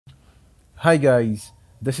Hi guys,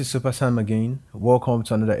 this is Super Sam again. Welcome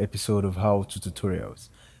to another episode of How to Tutorials.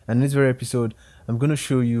 And in this very episode, I'm going to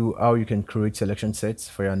show you how you can create selection sets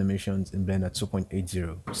for your animations in Blender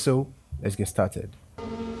 2.80. So let's get started.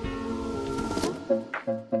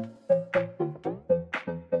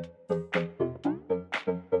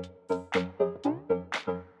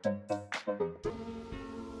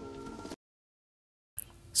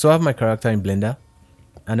 So I have my character in Blender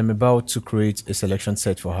and I'm about to create a selection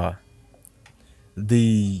set for her.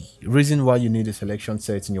 The reason why you need a selection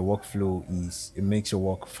set in your workflow is it makes your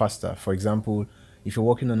work faster. For example, if you're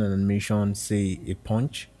working on an animation, say a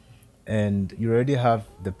punch, and you already have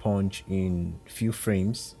the punch in few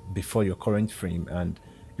frames before your current frame, and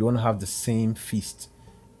you want to have the same fist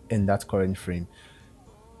in that current frame,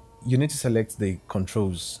 you need to select the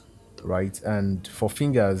controls, right? And for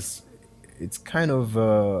fingers, it's kind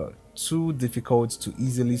of too difficult to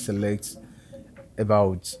easily select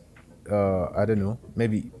about I don't know,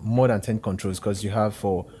 maybe more than 10 controls, because you have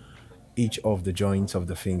for each of the joints of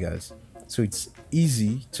the fingers. So it's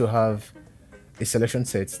easy to have a selection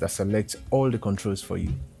set that selects all the controls for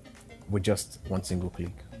you with just one single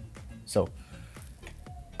click. So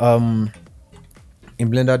in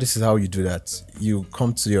Blender, this is how you do that. You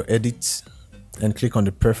come to your edit and click on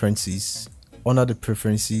the preferences. Under the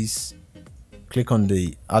preferences, click on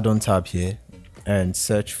the add-on tab here and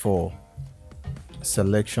search for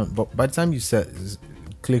selection. But by the time you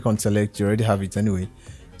click on select, you already have it anyway.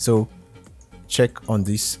 So check on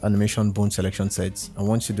this animation bone selection sets, and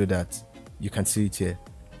once you do that, you can see it here.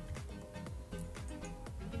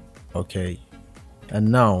 Okay,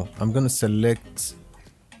 and now I'm going to select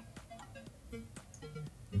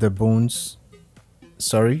the bones.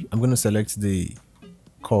 Sorry, I'm going to select the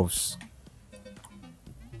curves,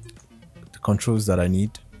 the controls that I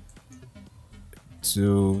need.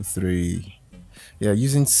 2, 3. Yeah,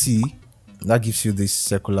 using C, that gives you this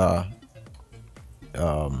circular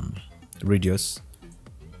radius,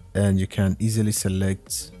 and you can easily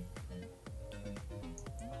select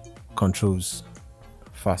controls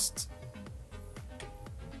fast.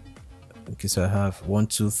 Okay, so I have 1,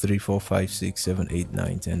 2, 3, 4, 5, 6, 7, 8,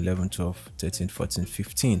 9, 10, 11, 12, 13, 14,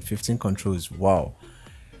 15 controls. Wow.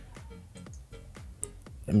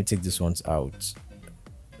 Let me take these ones out.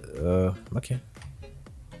 Okay,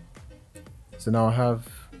 so now I have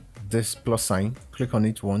this plus sign. Click on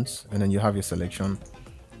it once and then you have your selection.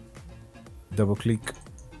 Double click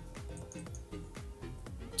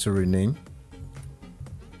to rename.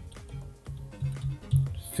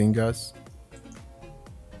 Fingers,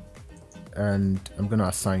 and I'm gonna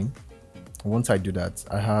assign. Once I do that,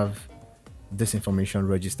 I have this information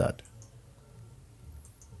registered.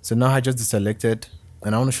 So now I just deselected,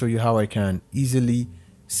 and I want to show you how I can easily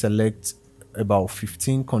select about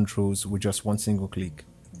 15 controls with just one single click.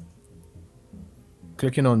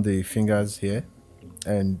 Clicking on the fingers here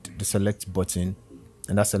and the select button,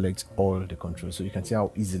 and that selects all the controls. So you can see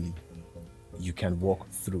how easily you can walk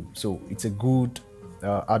through. So it's a good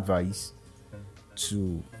advice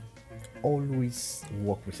to always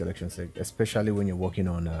work with selection set, especially when you're working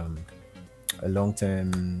on a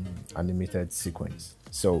long-term animated sequence.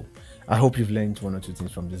 So I hope you've learned one or two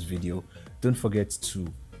things from this video. Don't forget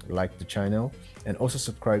to like the channel and also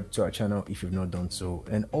subscribe to our channel if you've not done so,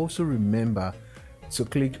 and also remember to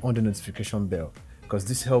click on the notification bell, because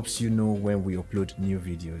this helps you know when we upload new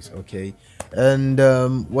videos. Okay, and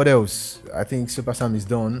what else? I think Super Sam is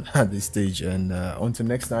done at this stage, and until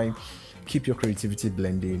next time, keep your creativity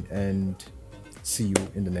blending, and see you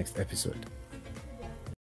in the next episode.